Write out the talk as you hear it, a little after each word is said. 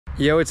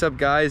Yo, what's up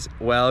guys?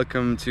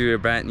 Welcome to a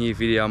brand new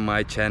video on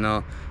my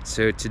channel.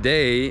 So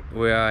today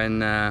we are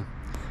in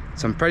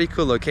some pretty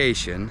cool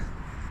location.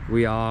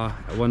 We are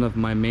one of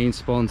my main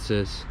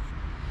sponsors,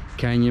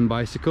 Canyon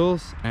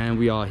Bicycles, and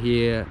we are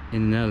here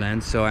in the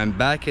Netherlands. So I'm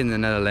back in the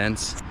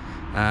Netherlands.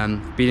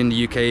 Been in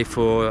the UK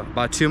for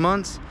about 2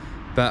 months,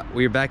 but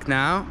we're back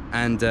now,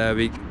 and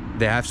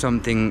they have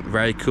something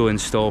very cool in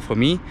store for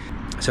me.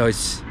 So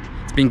it's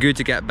been good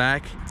to get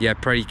back. Yeah,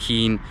 pretty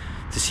keen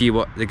to see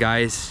what the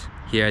guys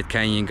here at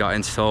Canyon got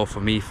in store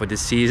for me for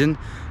this season.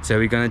 So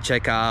we're gonna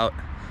check out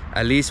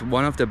at least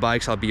one of the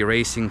bikes I'll be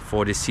racing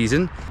for this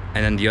season,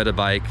 and then the other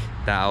bike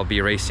that I'll be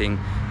racing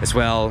as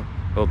well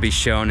will be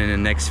shown in the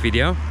next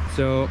video.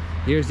 So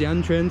here's the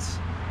entrance.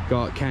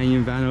 Got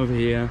Canyon van over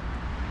here.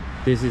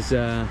 This is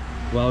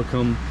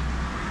welcome.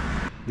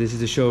 This is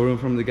the showroom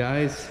from the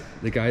guys.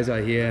 The guys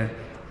are here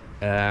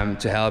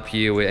to help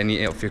you with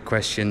any of your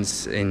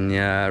questions in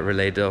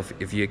related of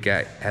if you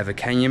have a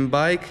Canyon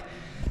bike.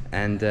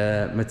 And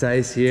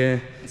Matthijs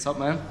here, what's up,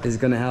 man? Is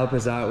gonna help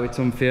us out with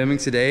some filming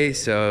today.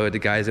 So the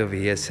guys over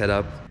here set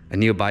up a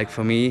new bike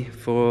for me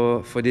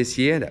for this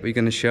year that we're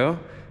gonna show.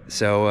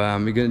 So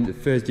we're gonna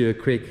first do a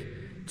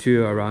quick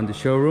tour around the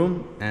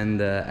showroom,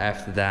 and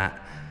after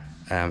that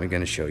we're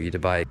gonna show you the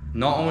bike.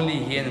 Not only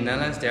here in the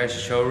Netherlands there's a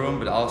showroom,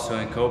 but also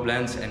in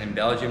Koblenz and in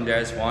Belgium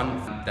there's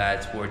one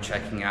that we're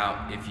checking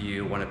out if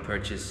you want to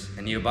purchase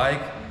a new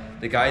bike.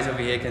 The guys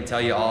over here can tell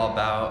you all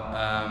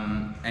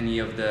about any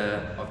of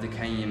the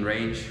Canyon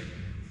range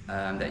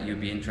that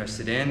you'd be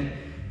interested in.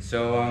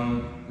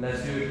 So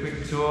let's do a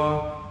quick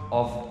tour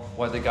of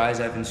what the guys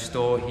have in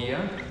store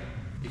here.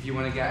 If you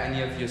want to get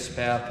any of your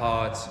spare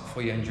parts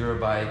for your enduro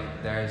bike,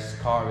 there's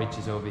car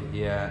riches over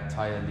here,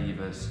 tire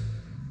levers,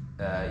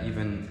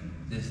 even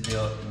this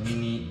little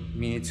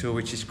mini tool,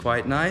 which is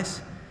quite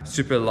nice.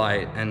 Super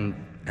light and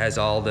has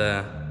all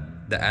the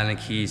Allen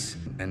keys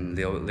and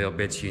little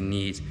bits you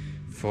need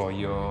for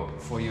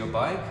your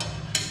bike.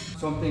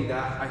 Something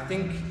that I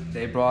think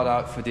they brought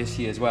out for this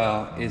year as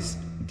well is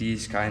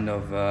these kind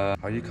of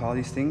how do you call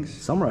these things?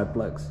 Samurai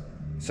plugs.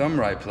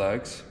 Samurai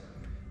plugs.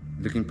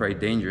 Looking pretty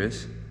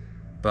dangerous,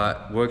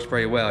 but works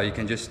pretty well. You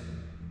can just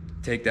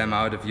take them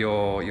out of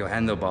your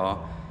handlebar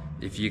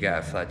if you get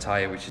a flat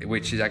tire,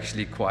 which is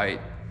actually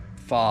quite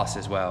fast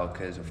as well,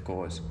 because of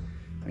course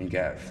when you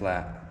get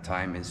flat,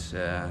 time is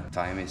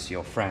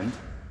your friend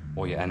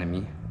or your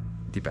enemy.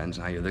 Depends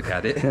on how you look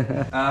at it.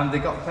 They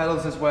got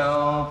pedals as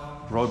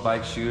well, road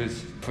bike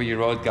shoes. For your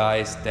road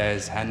guys,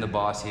 there's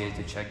handlebars here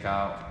to check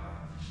out.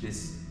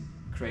 This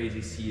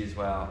crazy seat as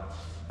well.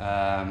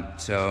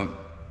 So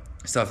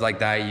stuff like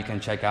that you can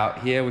check out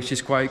here, which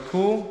is quite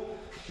cool.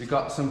 We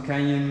got some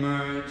Canyon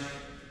merch.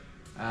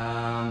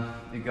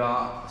 We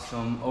got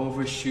some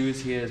overshoes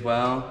here as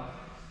well.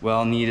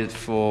 Well needed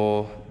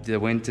for the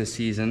winter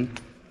season.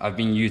 I've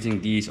been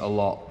using these a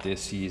lot this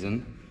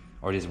season,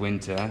 or this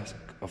winter.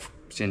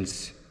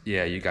 Since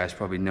you guys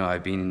probably know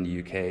I've been in the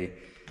UK,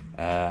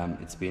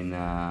 it's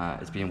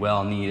been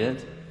well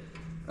needed.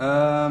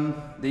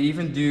 They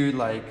even do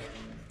like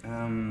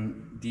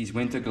these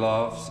winter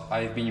gloves.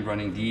 I've been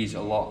running these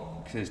a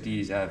lot because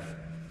these have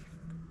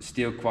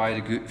still quite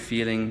a good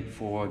feeling.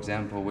 For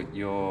example, with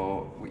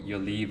your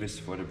levers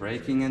for the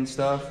braking and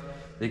stuff.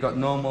 They got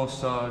normal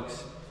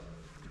socks.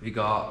 We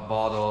got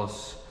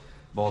bottles,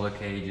 bottle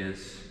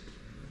cages.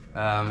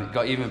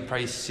 Got even a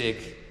pretty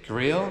sick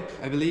grill,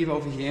 I believe,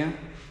 over here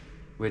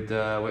with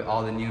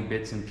all the new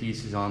bits and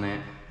pieces on it.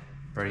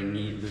 Very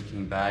neat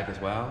looking bag as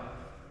well.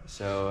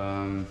 So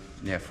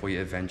yeah, for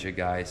your adventure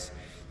guys,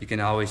 you can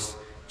always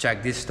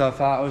check this stuff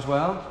out as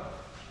well.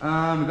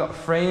 We got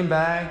frame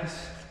bags,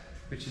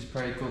 which is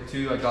pretty cool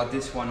too. I got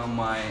this one on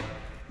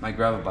my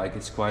gravel bike.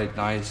 It's quite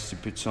nice to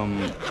put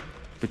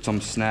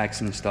some snacks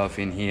and stuff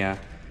in here.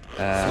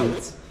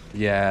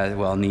 Yeah,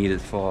 well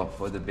needed for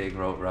the big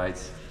road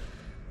rides.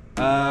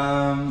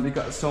 We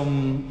got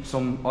some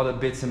other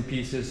bits and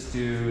pieces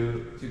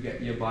to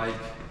get your bike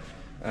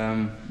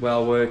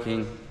well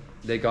working.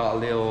 They got a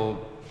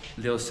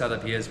little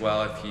setup here as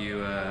well. If you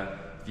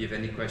have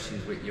any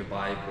questions with your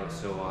bike or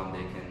so on,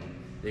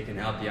 they can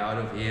help you out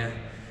over here.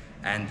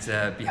 And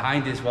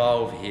behind this wall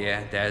over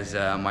here, there's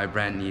my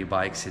brand new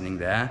bike sitting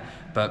there.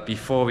 But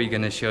before we're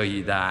gonna show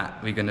you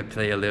that, we're gonna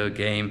play a little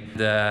game.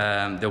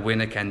 The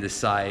winner can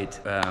decide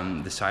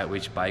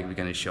which bike we're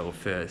gonna show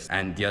first,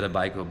 and the other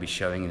bike will be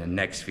showing in the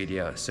next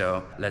video.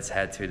 So let's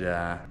head to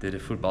the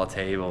football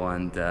table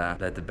and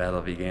let the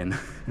battle begin.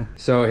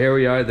 So here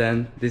we are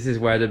then. This is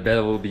where the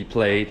battle will be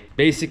played.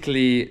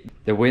 Basically,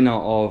 the winner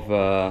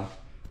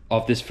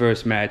of this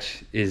first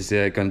match is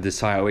gonna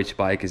decide which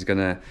bike is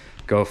gonna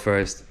go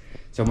first.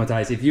 So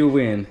Matthijs, if you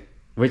win,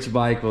 which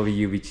bike will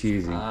you be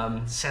choosing?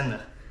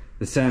 Sender.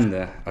 The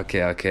Sender.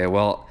 Okay.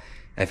 Well,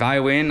 if I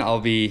win,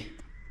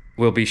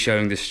 we'll be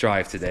showing the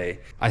Strive today.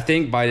 I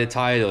think by the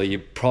title you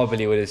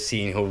probably would have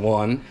seen who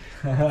won,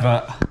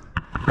 but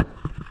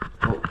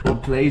we'll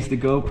place the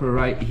GoPro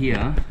right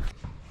here,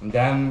 and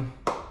then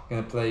we're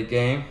gonna play a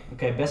game.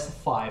 Okay, best of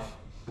 5.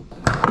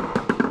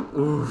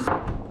 Ooh.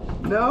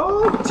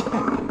 No.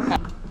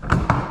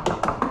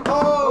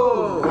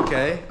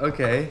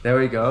 Okay. There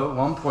we go.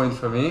 1 point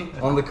for me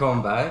on the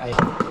comeback.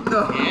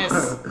 No.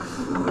 Yes.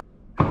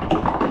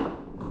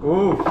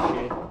 Ooh.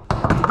 Shit.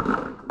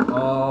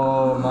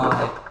 Oh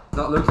my.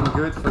 Not looking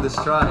good for the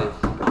Strive.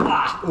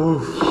 Ah.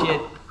 Ooh.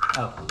 Shit.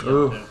 Oh. Yeah,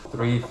 Ooh. yeah.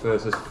 3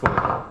 versus 4.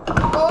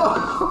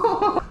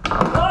 Oh.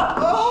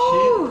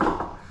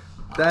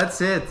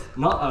 That's it.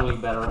 Not only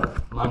better,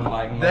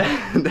 unlike me.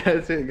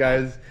 That's it,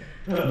 guys.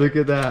 Look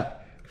at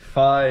that.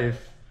 5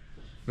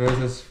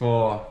 versus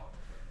 4.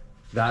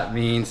 That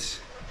means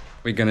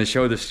we're gonna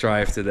show the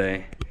Strive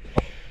today.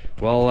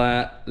 Well,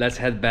 let's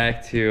head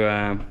back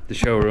to the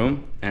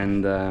showroom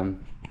and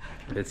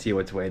let's see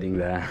what's waiting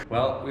there.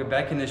 Well, we're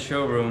back in the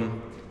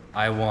showroom.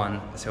 I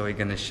won, so we're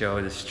gonna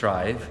show the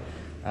Strive.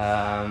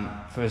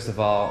 First of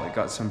all, we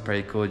got some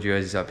pretty cool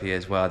jerseys up here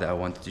as well that I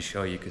wanted to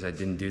show you because I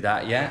didn't do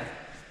that yet.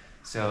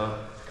 So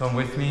come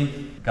with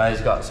me. Guys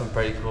got some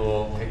pretty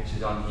cool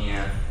pictures on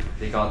here.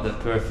 They got the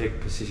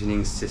perfect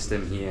positioning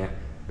system here,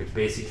 which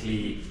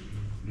basically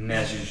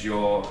measures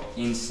your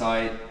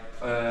inside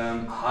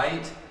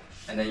height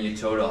and then your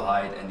total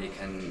height, and they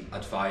can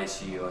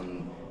advise you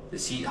on the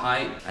seat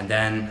height. And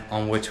then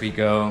on which we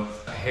go.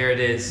 Here it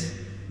is,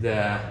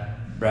 the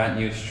brand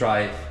new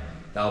Strive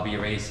that I'll be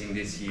racing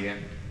this year.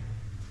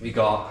 We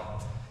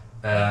got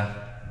a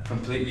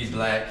completely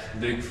black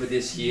look for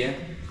this year,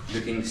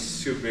 looking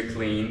super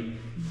clean.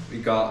 We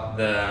got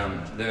the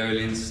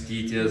Öhlins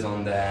details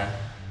on there.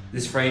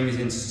 This frame is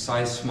in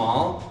size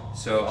small,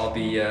 so I'll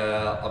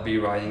be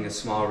riding a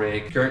small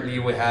rig. Currently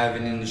we have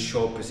it in the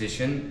short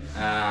position,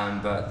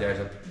 but there's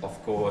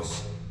of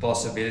course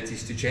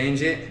possibilities to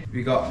change it.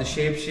 We got the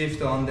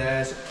shapeshift on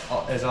there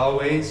as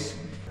always.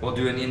 We'll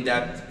do an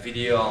in-depth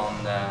video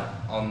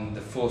on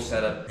the full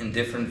setup in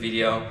different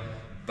video,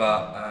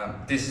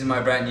 but this is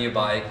my brand new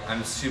bike.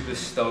 I'm super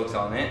stoked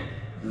on it.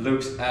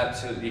 Looks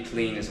absolutely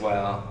clean as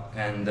well,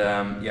 and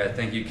yeah,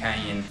 thank you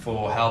Canyon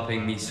for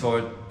helping me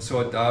sort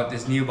out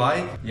this new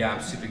bike. Yeah,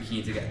 I'm super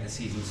keen to get the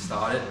season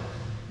started.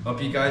 Hope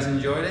you guys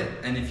enjoyed it,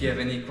 and if you have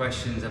any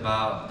questions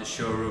about the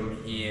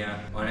showroom here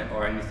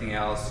or anything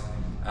else,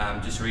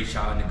 just reach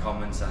out in the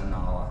comments and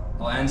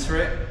I'll answer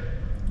it.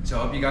 So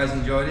I hope you guys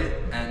enjoyed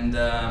it, and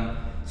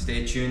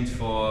stay tuned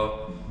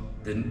for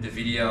the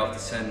video of the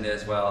Sunday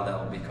as well. That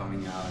will be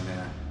coming out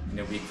in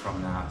a week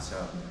from now. So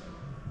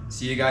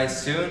see you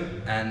guys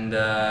soon, and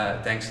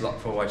thanks a lot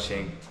for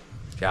watching.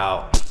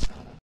 Ciao.